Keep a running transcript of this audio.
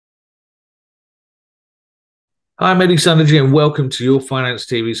Hi, Mehdi Sanaji, and welcome to Your Finance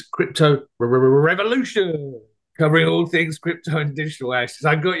TV's Crypto Revolution, covering all things crypto and digital assets.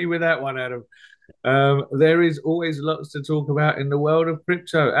 I got you with that one, Adam. There is always lots to talk about in the world of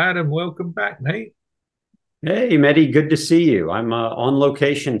crypto. Adam, welcome back, mate. Hey, Mehdi, good to see you. I'm on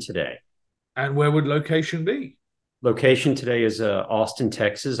location today. And where would location be? Location today is Austin,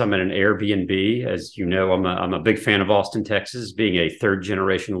 Texas. I'm at an Airbnb. As you know, I'm a big fan of Austin, Texas, being a third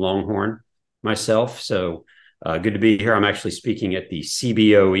generation Longhorn myself. So good to be here. I'm actually speaking at the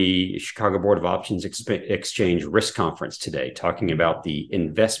CBOE, Chicago Board of Options Exchange Risk Conference today, talking about the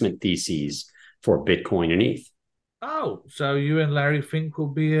investment theses for Bitcoin and ETH. Oh, so you and Larry Fink will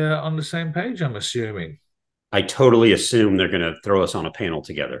be on the same page, I'm assuming. I totally assume they're going to throw us on a panel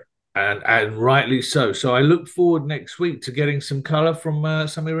together. And rightly so. So I look forward next week to getting some color from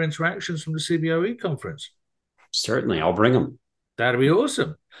some of your interactions from the CBOE conference. Certainly, I'll bring them. That'd be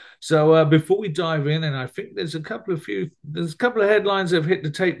awesome. So before we dive in, and I think there's a couple of headlines that have hit the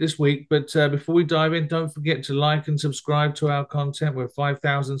tape this week. But before we dive in, don't forget to like and subscribe to our content. We're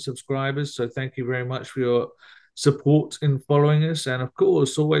 5,000 subscribers, so thank you very much for your support in following us. And of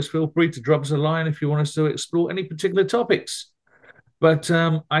course, always feel free to drop us a line if you want us to explore any particular topics. But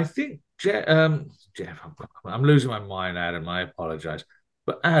I think Jeff, I'm losing my mind, Adam. I apologize.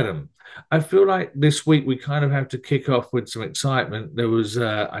 But Adam, I feel like this week we kind of have to kick off with some excitement. There was,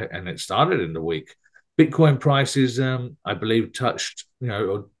 and it started in the week. Bitcoin prices, I believe, touched,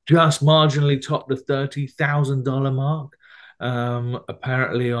 or just marginally topped the $30,000 mark.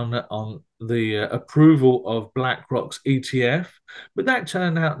 Apparently on the approval of BlackRock's ETF, but that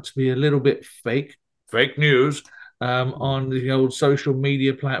turned out to be a little bit fake news on the old social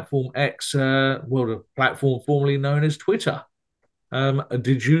media platform X, the platform formerly known as Twitter.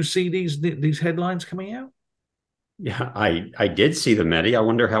 Did you see these headlines coming out? Yeah, I did see the Mehdi. I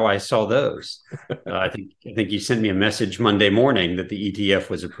wonder how I saw those. I think you sent me a message Monday morning that the ETF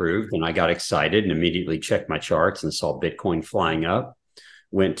was approved, and I got excited and immediately checked my charts and saw Bitcoin flying up.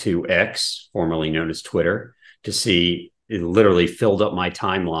 Went to X, formerly known as Twitter, to see it literally filled up my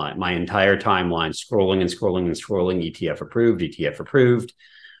timeline, my entire timeline, scrolling and scrolling and scrolling. ETF approved, ETF approved,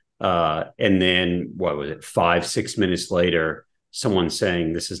 and then what was it? 5, 6 minutes later, someone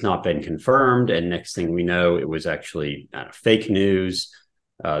saying this has not been confirmed. And next thing we know, it was actually fake news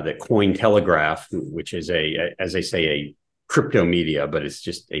that Cointelegraph, which is as they say, a crypto media, but it's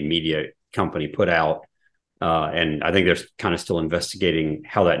just a media company, put out. And I think they're kind of still investigating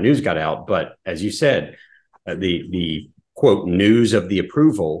how that news got out. But as you said, the quote news of the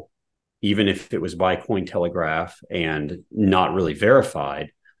approval, even if it was by Cointelegraph and not really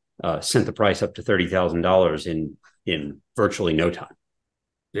verified, sent the price up to $30,000 in virtually no time.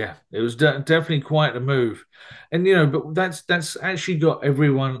 Yeah, it was definitely quite a move, and but that's actually got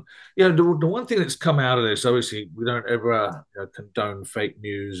everyone. The one thing that's come out of this, obviously, we don't ever condone fake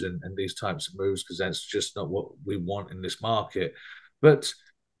news and these types of moves because that's just not what we want in this market. But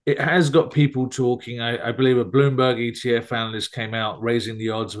it has got people talking. I believe a Bloomberg ETF analyst came out raising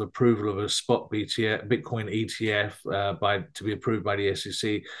the odds of approval of a spot Bitcoin ETF to be approved by the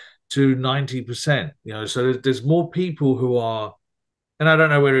SEC to 90%. So there's more people who are, and I don't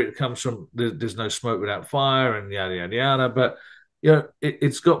know where it comes from. There's no smoke without fire, and yada yada yada. But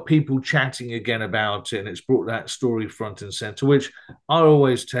it's got people chatting again about it, and it's brought that story front and center, which I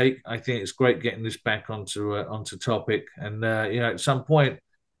always take. I think it's great getting this back onto topic, and at some point,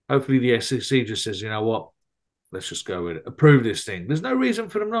 hopefully the SEC just says, you know what, let's just go with it, approve this thing. There's no reason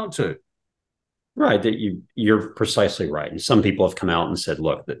for them not to. Right, that you're precisely right. And some people have come out and said,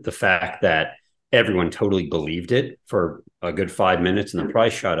 look, the fact that everyone totally believed it for a good 5 minutes and the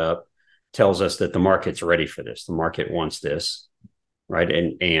price shot up tells us that the market's ready for this. The market wants this, right?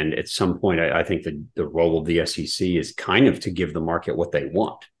 And at some point, I think the role of the SEC is kind of to give the market what they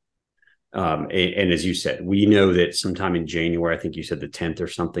want. And as you said, we know that sometime in January, I think you said the 10th or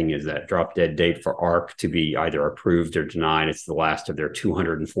something, is that drop dead date for ARK to be either approved or denied. It's the last of their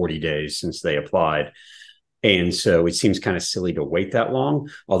 240 days since they applied. And so it seems kind of silly to wait that long.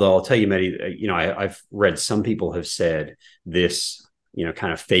 Although I'll tell you, Mehdi, I've read some people have said this,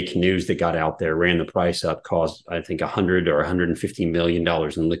 kind of fake news that got out there, ran the price up, caused, I think, $100 or $150 million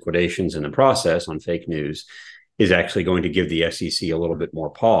in liquidations in the process on fake news, is actually going to give the SEC a little bit more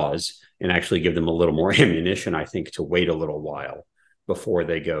pause and actually give them a little more ammunition, I think, to wait a little while before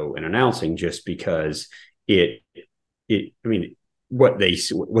they go and announcing, just because what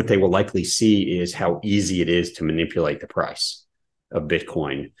they will likely see is how easy it is to manipulate the price of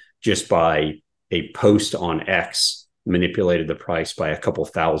Bitcoin just by a post on X manipulated the price by a couple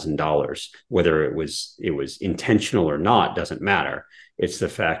 $1,000s. Whether it was intentional or not doesn't matter. It's the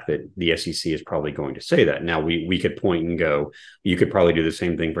fact that the SEC is probably going to say that. Now we could point and go, you could probably do the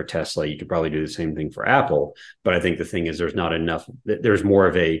same thing for Tesla. You could probably do the same thing for Apple. But I think the thing is, there's not enough. There's more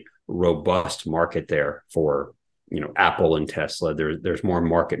of a robust market there for Apple and Tesla. There's more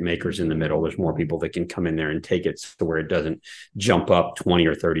market makers in the middle. There's more people that can come in there and take it to where it doesn't jump up 20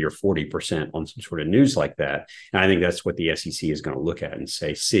 or 30 or 40% on some sort of news like that. And I think that's what the SEC is going to look at and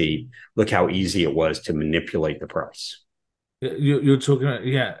say, see, look how easy it was to manipulate the price. You're talking about,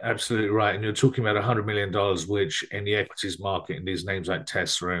 yeah, absolutely right. And you're talking about $100 million, which in the equities market, in these names like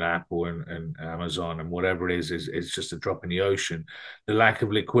Tesla and Apple and Amazon and whatever it is just a drop in the ocean. The lack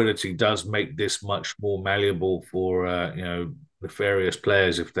of liquidity does make this much more malleable for, nefarious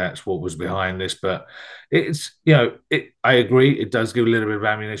players, if that's what was behind this. But I agree, it does give a little bit of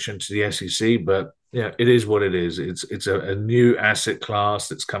ammunition to the SEC, but it is what it is. It's a new asset class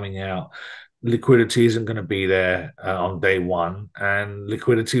that's coming out. Liquidity isn't going to be there on day one, and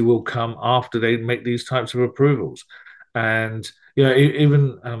liquidity will come after they make these types of approvals. And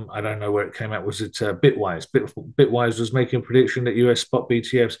even I don't know where it came out. Was it Bitwise? Bitwise was making a prediction that US spot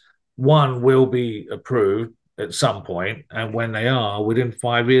BTFs one will be approved at some point, and when they are, within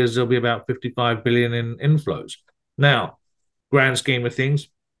 5 years, there'll be about 55 billion in inflows. Now, grand scheme of things,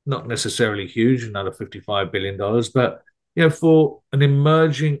 not necessarily huge, another $55 billion, but for an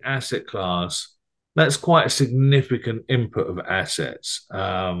emerging asset class, that's quite a significant input of assets.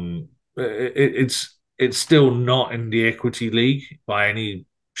 It's still not in the equity league by any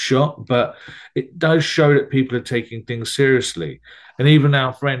shot, but it does show that people are taking things seriously. And even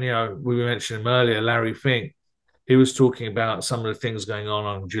our friend, we mentioned him earlier, Larry Fink, he was talking about some of the things going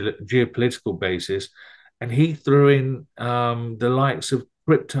on geopolitical basis, and he threw in the likes of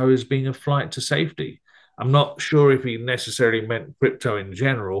crypto as being a flight to safety. I'm not sure if he necessarily meant crypto in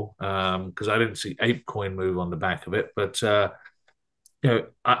general, because I didn't see ApeCoin move on the back of it. But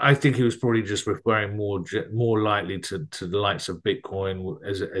I think he was probably just referring more likely to the likes of Bitcoin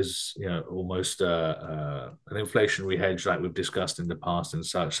as almost an inflationary hedge, like we've discussed in the past and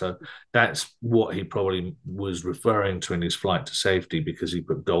such. So that's what he probably was referring to in his flight to safety, because he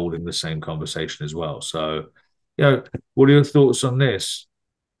put gold in the same conversation as well. So, what are your thoughts on this?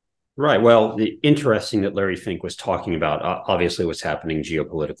 Right. Well, the interesting that Larry Fink was talking about, obviously, what's happening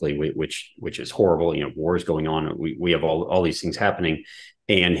geopolitically, which is horrible. Wars going on. We have all these things happening,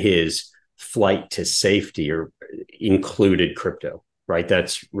 and his flight to safety or included crypto. Right.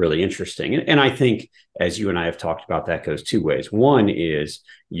 That's really interesting, and I think, as you and I have talked about, that goes two ways. One is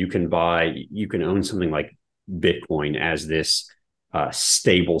you can own something like Bitcoin as this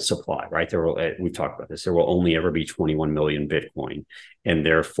stable supply, right? We've talked about this. There will only ever be 21 million Bitcoin, and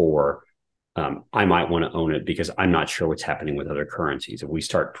therefore, I might want to own it because I'm not sure what's happening with other currencies. If we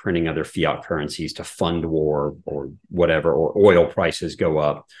start printing other fiat currencies to fund war or whatever, or oil prices go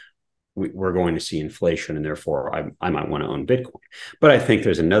up, we're going to see inflation, and therefore, I might want to own Bitcoin. But I think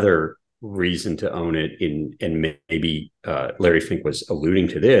there's another reason to own it. And maybe Larry Fink was alluding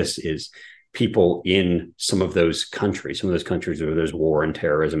to this, is people in some of those countries where there's war and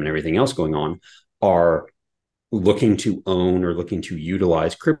terrorism and everything else going on, are looking to own or looking to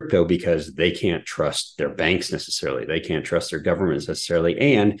utilize crypto because they can't trust their banks necessarily. They can't trust their governments necessarily.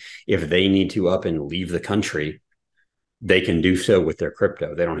 And if they need to up and leave the country, they can do so with their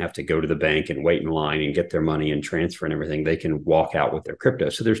crypto. They don't have to go to the bank and wait in line and get their money and transfer and everything. They can walk out with their crypto.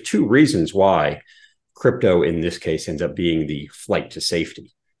 So there's two reasons why crypto in this case ends up being the flight to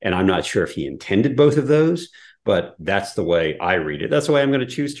safety. And I'm not sure if he intended both of those, but that's the way I read it. That's the way I'm going to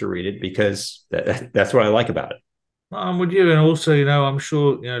choose to read it, because that's what I like about it. I'm with you. And also, I'm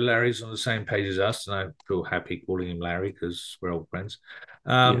sure, Larry's on the same page as us, and I feel happy calling him Larry because we're old friends.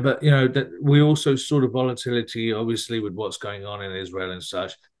 Yeah. But, that we also saw the volatility, obviously, with what's going on in Israel and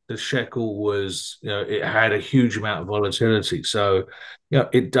such. The shekel was, it had a huge amount of volatility. So,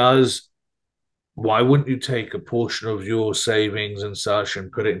 it does. Why wouldn't you take a portion of your savings and such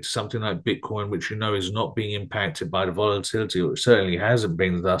and put it into something like Bitcoin, which is not being impacted by the volatility, or it certainly hasn't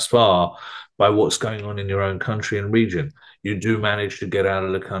been thus far, by what's going on in your own country and region? You do manage to get out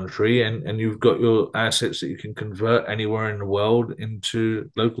of the country, and you've got your assets that you can convert anywhere in the world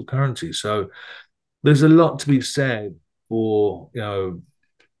into local currency. So there's a lot to be said for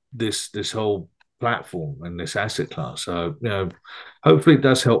this whole platform and this asset class. So hopefully it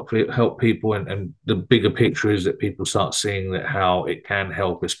does help people, and the bigger picture is that people start seeing that how it can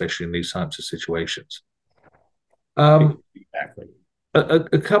help, especially in these types of situations. Exactly.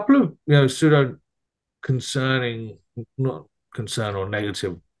 A couple of pseudo concerning, not concern or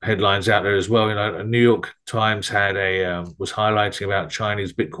negative headlines out there as well. You know, New York Times had was highlighting about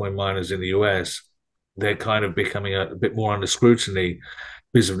Chinese Bitcoin miners in the US. They're kind of becoming a bit more under scrutiny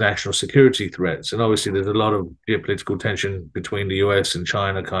because of national security threats. And obviously, there's a lot of geopolitical tension between the US and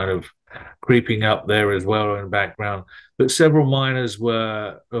China kind of creeping up there as well in the background. But several mines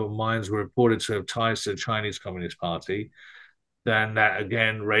were reported to have ties to the Chinese Communist Party. Then that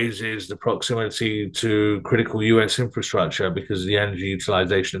again raises the proximity to critical US infrastructure because of the energy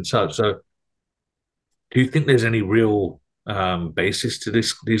utilization and such. So, do you think there's any real basis to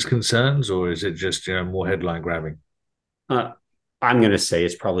these concerns, or is it just more headline grabbing? Uh, I'm going to say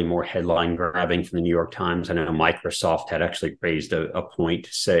it's probably more headline grabbing from the New York Times. I know Microsoft had actually raised a point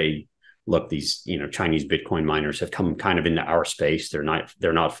to say, look, these Chinese Bitcoin miners have come kind of into our space. They're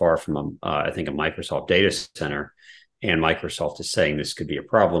not far from I think a Microsoft data center, and Microsoft is saying this could be a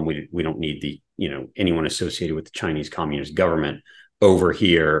problem. We don't need the anyone associated with the Chinese Communist government over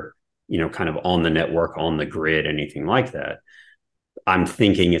here, kind of on the network, on the grid, anything like that. I'm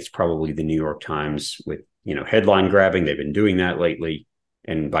thinking it's probably the New York Times with headline grabbing. They've been doing that lately,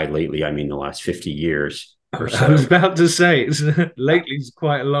 and by lately I mean the last 50 years or so. I was about to say lately is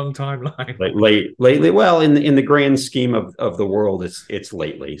quite a long timeline. Lately, well, in the grand scheme of the world, it's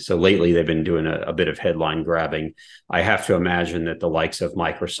lately. So lately they've been doing a bit of headline grabbing. I have to imagine that the likes of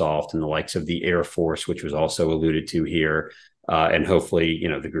Microsoft and the likes of the Air Force, which was also alluded to here, and hopefully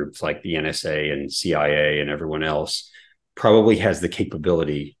the groups like the NSA and CIA and everyone else probably has the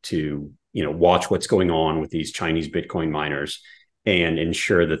capability to watch what's going on with these Chinese Bitcoin miners and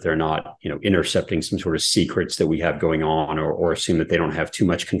ensure that they're not, intercepting some sort of secrets that we have going on, or assume that they don't have too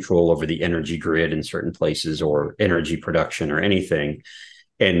much control over the energy grid in certain places or energy production or anything.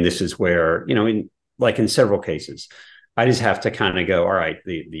 And this is where, in several cases, I just have to kind of go, all right,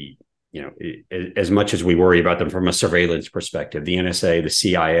 as much as we worry about them from a surveillance perspective, the NSA, the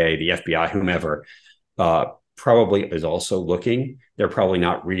CIA, the FBI, whomever, probably is also looking. They're probably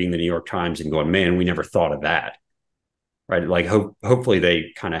not reading the New York Times and going, man, we never thought of that. Right. Like hopefully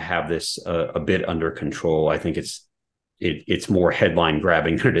they kind of have this a bit under control. I think it's more headline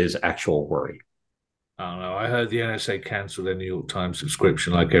grabbing than it is actual worry. I don't know. I heard the NSA cancel their New York Times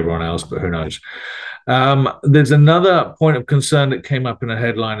subscription like everyone else, but who knows? There's another point of concern that came up in a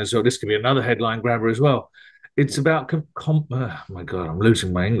headline as well. This could be another headline grabber as well. It's about, oh my God, I'm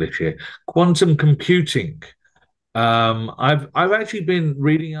losing my English here. Quantum computing. I've actually been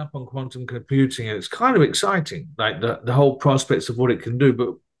reading up on quantum computing, and it's kind of exciting, like the whole prospects of what it can do.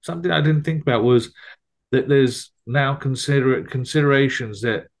 But something I didn't think about was that there's now considerations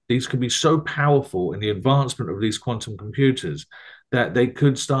that these could be so powerful in the advancement of these quantum computers that they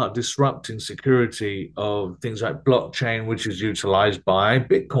could start disrupting security of things like blockchain, which is utilized by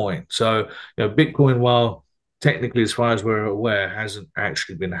Bitcoin. So, Bitcoin, while technically, as far as we're aware, hasn't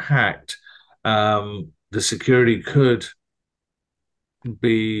actually been hacked, the security could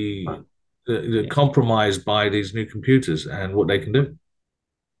be compromised by these new computers and what they can do.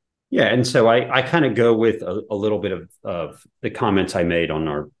 Yeah, and so I kind of go with a little bit of the comments I made on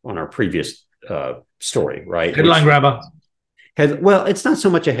our previous story, right? Headline grabber. Well, it's not so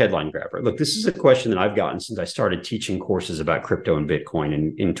much a headline grabber. Look, this is a question that I've gotten since I started teaching courses about crypto and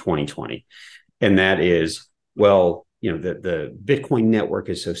Bitcoin in 2020, and that is, well, the Bitcoin network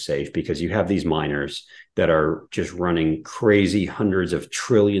is so safe because you have these miners that are just running crazy hundreds of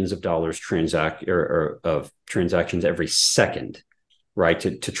trillions of dollars of transactions every second, right?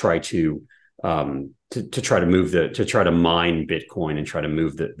 To try to mine Bitcoin and try to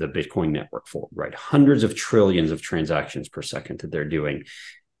move the Bitcoin network forward, right? Hundreds of trillions of transactions per second that they're doing.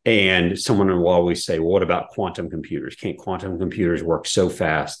 And someone will always say, well, what about quantum computers? Can't quantum computers work so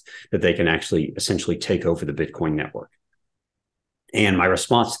fast that they can actually essentially take over the Bitcoin network? And my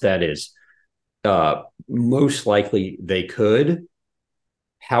response to that is, most likely they could.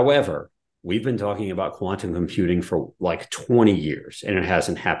 However, we've been talking about quantum computing for like 20 years, and it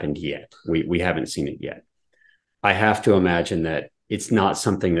hasn't happened yet. We haven't seen it yet. I have to imagine that it's not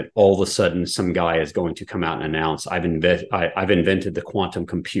something that all of a sudden some guy is going to come out and announce, I've invented the quantum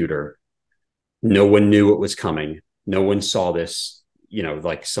computer. No one knew it was coming. No one saw this,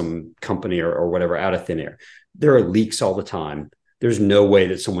 like some company or whatever out of thin air. There are leaks all the time. There's no way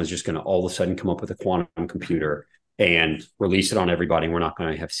that someone's just going to all of a sudden come up with a quantum computer and release it on everybody. And we're not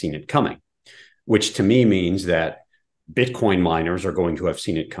going to have seen it coming, which to me means that Bitcoin miners are going to have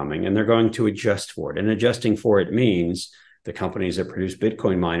seen it coming and they're going to adjust for it. And adjusting for it means the companies that produce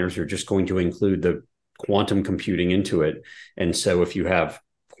Bitcoin miners are just going to include the quantum computing into it. And so if you have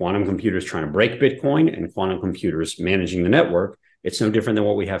quantum computers trying to break Bitcoin and quantum computers managing the network, it's no different than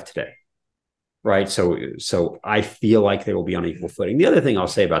what we have today. right? So I feel like they will be on equal footing. The other thing I'll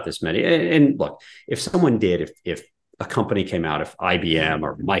say about this, Mehdi, and look, if someone did, if a company came out, if IBM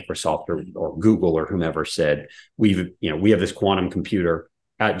or Microsoft or Google or whomever said we have this quantum computer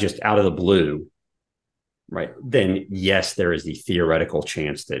just out of the blue, right? Then yes, there is the theoretical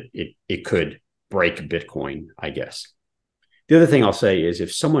chance that it could break Bitcoin, I guess. The other thing I'll say is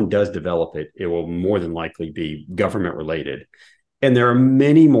if someone does develop it, it will more than likely be government related. And there are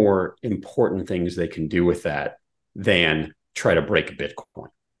many more important things they can do with that than try to break Bitcoin,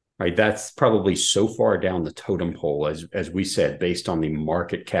 right? That's probably so far down the totem pole, as we said, based on the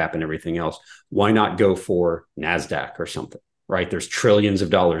market cap and everything else. Why not go for NASDAQ or something, right? There's trillions of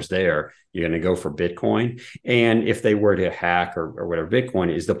dollars there. You're going to go for Bitcoin. And if they were to hack or whatever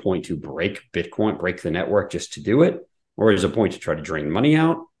Bitcoin, is the point to break Bitcoin, break the network just to do it? Or is the point to try to drain money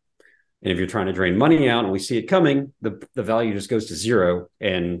out? And if you're trying to drain money out and we see it coming, the value just goes to zero,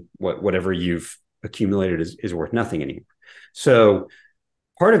 and whatever you've accumulated is worth nothing anymore. So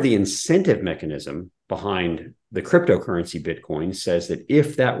part of the incentive mechanism behind the cryptocurrency Bitcoin says that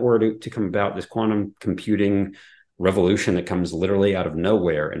if that were to come about, this quantum computing revolution that comes literally out of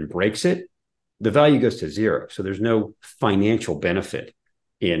nowhere and breaks it, the value goes to zero. So there's no financial benefit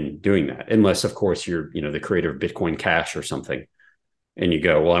in doing that, unless, of course, you're the creator of Bitcoin Cash or something, and you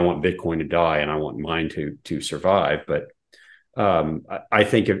go, well, I want Bitcoin to die and I want mine to survive. But I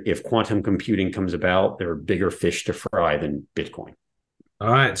think if quantum computing comes about, there are bigger fish to fry than Bitcoin.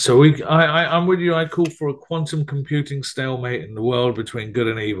 All right, so I'm with you. I call for a quantum computing stalemate in the world between good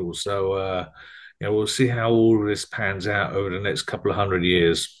and evil. So, we'll see how all of this pans out over the next couple of 100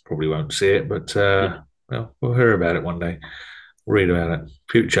 years. Probably won't see it, but well, we'll hear about it one day. Read about it.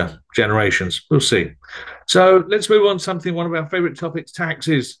 Future generations. We'll see. So let's move on to something, one of our favorite topics,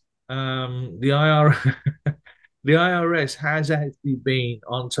 taxes. The the IRS has actually been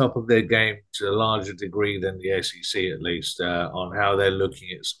on top of their game to a larger degree than the SEC, at least, on how they're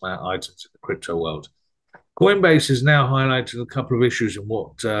looking at some items in the crypto world. Coinbase is now highlighted a couple of issues in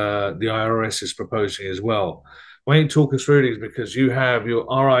what the IRS is proposing as well. Why don't you talk us through these, because you have your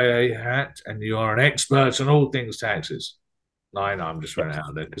RIA hat and you are an expert on all things taxes. No, I know, I'm just running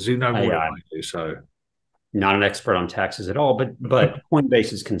out there because you know more than I do. So, not an expert on taxes at all, but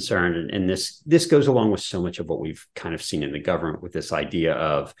Coinbase is concerned, and this goes along with so much of what we've kind of seen in the government with this idea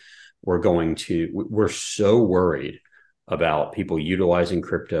of we're so worried about people utilizing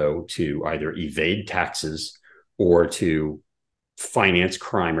crypto to either evade taxes or to finance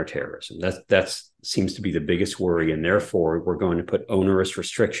crime or terrorism. That seems to be the biggest worry, and therefore we're going to put onerous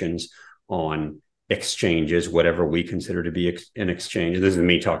restrictions on exchanges, whatever we consider to be an exchange. This is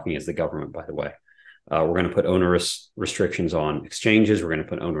me talking as the government, by the way. We're going to put onerous restrictions on exchanges. We're going to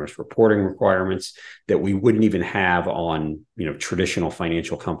put onerous reporting requirements that we wouldn't even have on traditional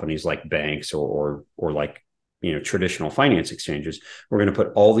financial companies like banks or like traditional finance exchanges. We're going to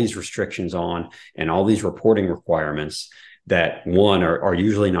put all these restrictions on and all these reporting requirements that, one, are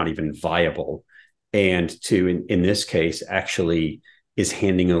usually not even viable, and two, in this case, actually is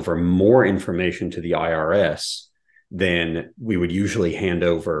handing over more information to the IRS than we would usually hand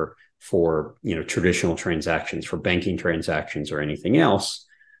over for traditional transactions, for banking transactions or anything else.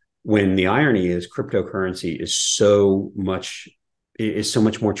 When the irony is cryptocurrency is so much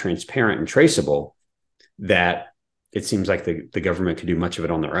more transparent and traceable that it seems like the government could do much of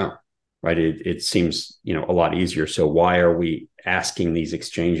it on their own, right? It seems a lot easier. So why are we asking these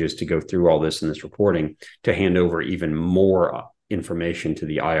exchanges to go through all this and this reporting to hand over even more information to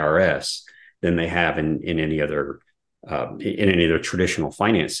the IRS than they have in any other traditional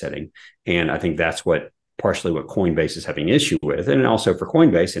finance setting? And I think that's partially what Coinbase is having an issue with. And also for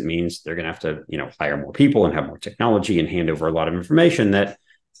Coinbase, it means they're going to have to hire more people and have more technology and hand over a lot of information that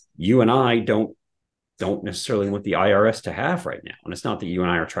you and I don't necessarily want the IRS to have right now. And it's not that you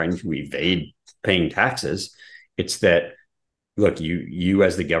and I are trying to evade paying taxes. It's that, look, you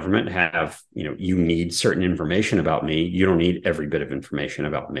as the government have, you need certain information about me. You don't need every bit of information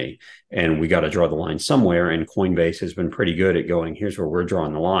about me. And we got to draw the line somewhere. And Coinbase has been pretty good at going, here's where we're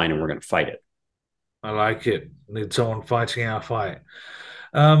drawing the line and we're going to fight it. I like it. Need someone fighting our fight.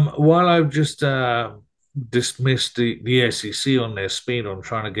 While I've just dismissed the SEC on their speed on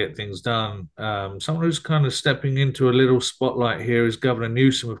trying to get things done, someone who's kind of stepping into a little spotlight here is Governor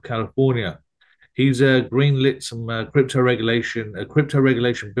Newsom of California. He's greenlit some a crypto regulation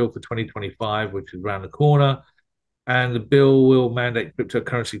bill for 2025, which is around the corner. And the bill will mandate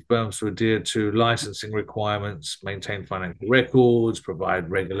cryptocurrency firms to adhere to licensing requirements, maintain financial records, provide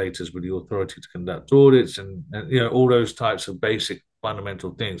regulators with the authority to conduct audits, and all those types of basic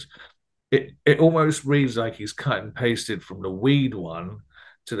fundamental things. It almost reads like he's cut and pasted from the weed one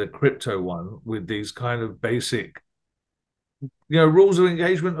to the crypto one with these kind of basic, rules of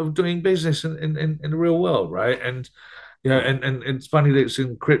engagement of doing business in the real world, right? And and it's funny that it's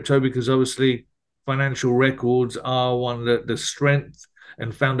in crypto because obviously financial records are one of the strength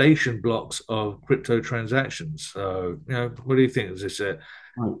and foundation blocks of crypto transactions. So, what do you think? Is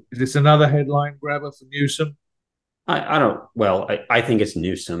this another headline grabber for Newsom? I don't, well, I think it's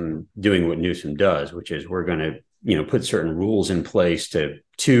Newsom doing what Newsom does, which is we're going to, put certain rules in place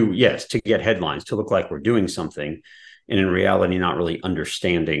yes, to get headlines, to look like we're doing something. And in reality, not really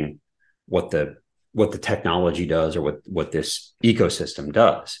understanding what the technology does or what this ecosystem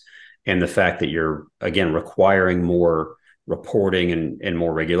does. And the fact that you're, again, requiring more reporting and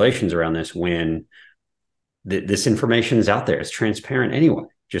more regulations around this when this information is out there. It's transparent anyway.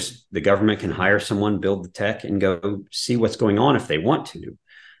 Just the government can hire someone, build the tech, and go see what's going on if they want to.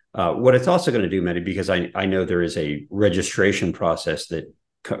 What it's also going to do, Mehdi, because I know there is a registration process that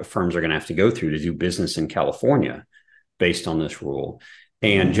firms are going to have to go through to do business in California based on this rule.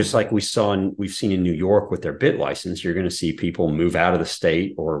 And just like we've seen in New York with their bit license, you're going to see people move out of the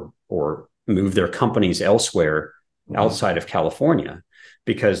state or move their companies elsewhere outside of California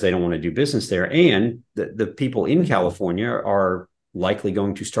because they don't want to do business there. And the people in California are likely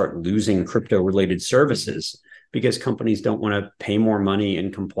going to start losing crypto-related services because companies don't want to pay more money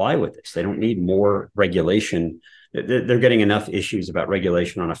and comply with this. They don't need more regulation. They're getting enough issues about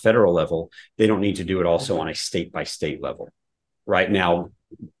regulation on a federal level. They don't need to do it also on a state-by-state level. Right now,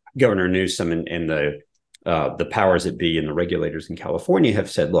 Governor Newsom and the powers that be and the regulators in California have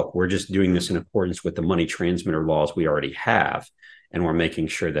said, look, we're just doing this in accordance with the money transmitter laws we already have. And we're making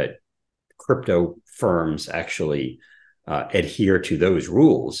sure that crypto firms actually adhere to those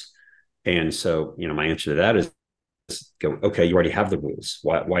rules. And so, my answer to that is go, okay, you already have the rules.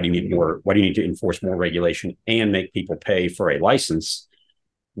 Why do you need more? Why do you need to enforce more regulation and make people pay for a license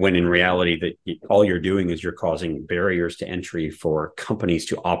when in reality that all you're doing is you're causing barriers to entry for companies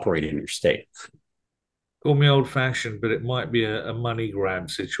to operate in your state? Call me old fashioned, but it might be a money grab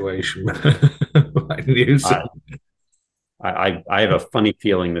situation. Like Newsom. I have a funny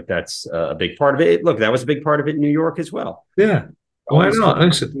feeling that that's a big part of it. Look, that was a big part of it in New York as well. Yeah. Why not?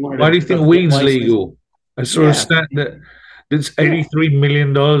 Listen, why do you think weed's legal? I saw a stat that it's $83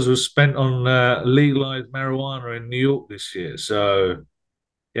 million was spent on legalized marijuana in New York this year. So,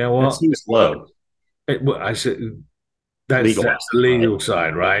 That seems low. I said that's the legal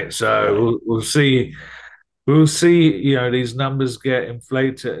side, right? So we'll see. We'll see, these numbers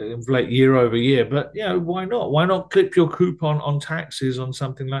inflate year over year. But why not? Why not clip your coupon on taxes on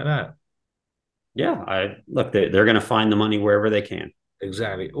something like that? Yeah, look, they're going to find the money wherever they can.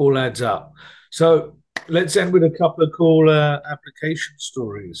 Exactly, all adds up. So let's end with a couple of cool application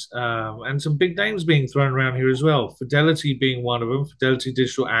stories and some big names being thrown around here as well. Fidelity being one of them. Fidelity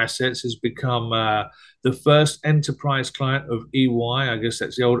Digital Assets has become the first enterprise client of EY. I guess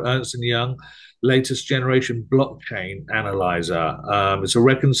that's the old Ernst & Young latest generation blockchain analyzer. It's a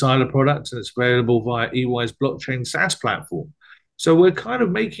reconciler product and it's available via EY's blockchain SaaS platform. So we're kind of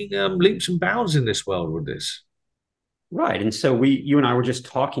making leaps and bounds in this world with this. Right. And so you and I were just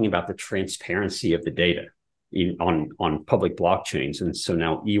talking about the transparency of the data on public blockchains. And so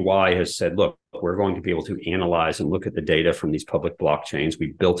now EY has said, look, we're going to be able to analyze and look at the data from these public blockchains.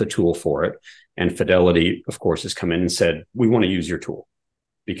 We built a tool for it. And Fidelity, of course, has come in and said, we want to use your tool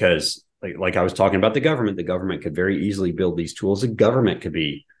because like I was talking about the government could very easily build these tools. The government could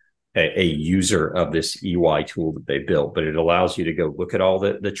be a user of this EY tool that they built, but it allows you to go look at all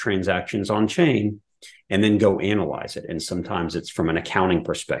the transactions on chain and then go analyze it. And sometimes it's from an accounting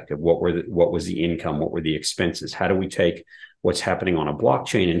perspective. What was the income? What were the expenses? How do we take what's happening on a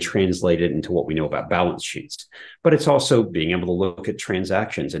blockchain and translate it into what we know about balance sheets? But it's also being able to look at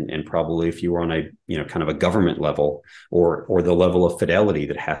transactions and probably if you were on a kind of a government level or the level of Fidelity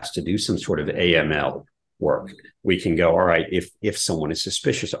that has to do some sort of AML work, we can go, all right, if someone is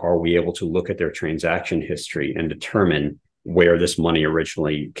suspicious, are we able to look at their transaction history and determine where this money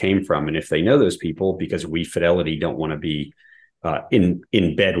originally came from? And if they know those people, because we Fidelity don't want to be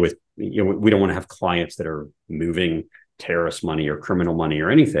in bed with, we don't want to have clients that are moving terrorist money or criminal money or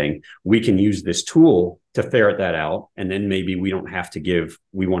anything, we can use this tool to ferret that out. And then maybe we won't have to give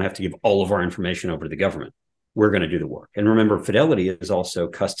all of our information over to the government. We're going to do the work. And remember, Fidelity is also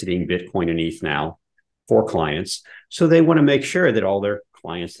custodying Bitcoin and ETH now for clients. So they want to make sure that all their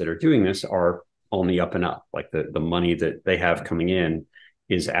clients that are doing this are on the up and up, like the money that they have coming in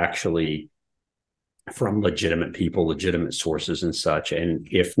is actually from legitimate people, legitimate sources and such. And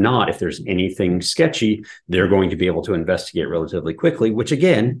if not, if there's anything sketchy, they're going to be able to investigate relatively quickly, which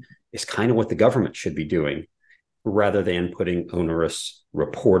again, is kind of what the government should be doing. rather than putting onerous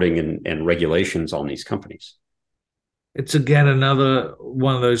reporting and regulations on these companies. It's again another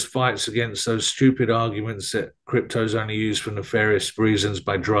one of those fights against those stupid arguments that crypto's only used for nefarious reasons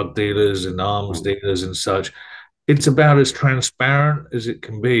by drug dealers and arms dealers and such. It's about as transparent as it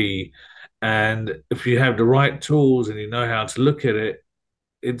can be. And if you have the right tools and you know how to look at it,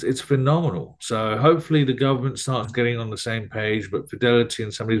 it's phenomenal. So hopefully the government starts getting on the same page, but Fidelity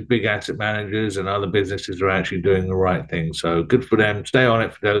and some of these big asset managers and other businesses are actually doing the right thing. So good for them. Stay on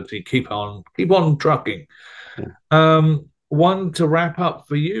it, Fidelity. Keep on trucking. One to wrap up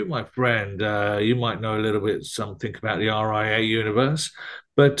for you, my friend. You might know a little bit something about the RIA universe,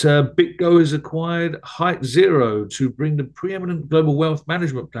 but BitGo has acquired HeightZero to bring the preeminent global wealth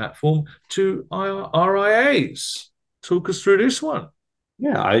management platform to RIAs. Talk us through this one.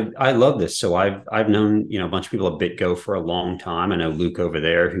 Yeah, I love this. So I've known a bunch of people at BitGo for a long time. I know Luke over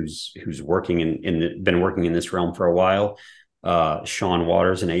there who's working been working in this realm for a while. Sean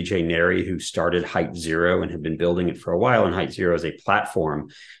Waters and AJ Neri, who started HeightZero and have been building it for a while. And HeightZero is a platform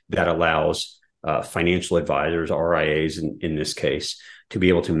that allows financial advisors, RIAs in this case, to be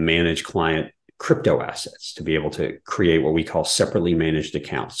able to manage client crypto assets, to be able to create what we call separately managed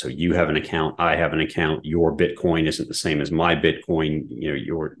accounts. So you have an account, I have an account, your Bitcoin isn't the same as my Bitcoin,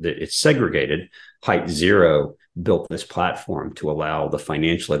 it's segregated. HeightZero built this platform to allow the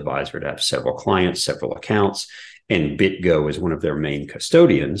financial advisor to have several clients, several accounts, and BitGo is one of their main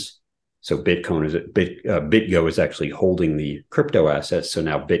custodians. So BitGo is actually holding the crypto assets. So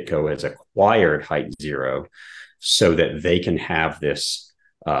now BitGo has acquired HeightZero so that they can have this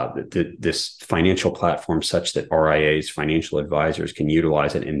this financial platform such that RIAs, financial advisors, can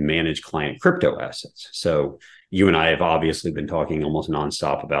utilize it and manage client crypto assets. So you and I have obviously been talking almost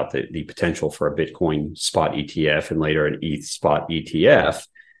nonstop about the potential for a Bitcoin spot ETF and later an ETH spot ETF.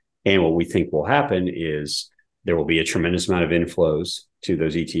 And what we think will happen is there will be a tremendous amount of inflows to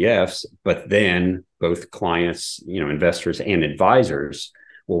those ETFs, but then both clients, investors and advisors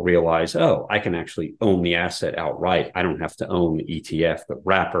will realize, oh, I can actually own the asset outright. I don't have to own the ETF, the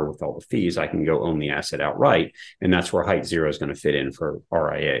wrapper with all the fees. I can go own the asset outright. And that's where HeightZero is going to fit in for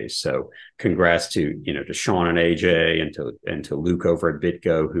RIAs. So congrats to Sean and AJ and to Luke over at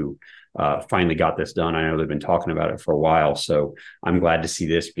BitGo, who finally got this done. I know they've been talking about it for a while. So I'm glad to see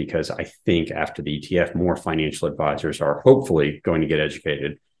this because I think after the ETF, more financial advisors are hopefully going to get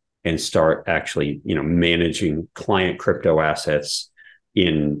educated and start actually, managing client crypto assets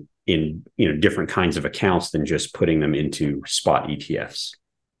in different kinds of accounts than just putting them into spot ETFs.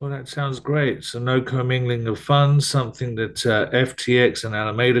 Well, that sounds great. So no commingling of funds, something that FTX and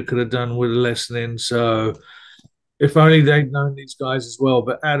Alameda could have done with a lesson in. So if only they'd known these guys as well.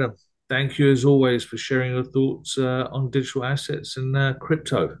 But Adam, thank you as always for sharing your thoughts on digital assets and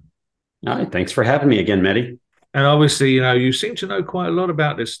crypto. All right. Thanks for having me again, Mehdi. And obviously, you seem to know quite a lot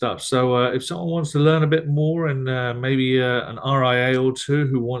about this stuff. So if someone wants to learn a bit more and maybe an RIA or two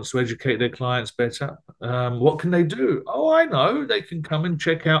who wants to educate their clients better, what can they do? Oh, I know. They can come and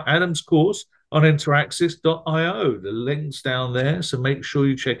check out Adam's course on interaxis.io. The link's down there. So make sure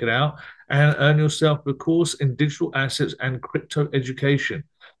you check it out and earn yourself a course in digital assets and crypto education.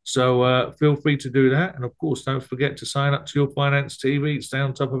 So feel free to do that. And of course, don't forget to sign up to Your Finance TV. Stay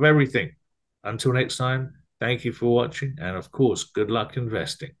on top of everything. Until next time. Thank you for watching, and of course, good luck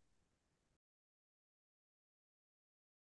investing.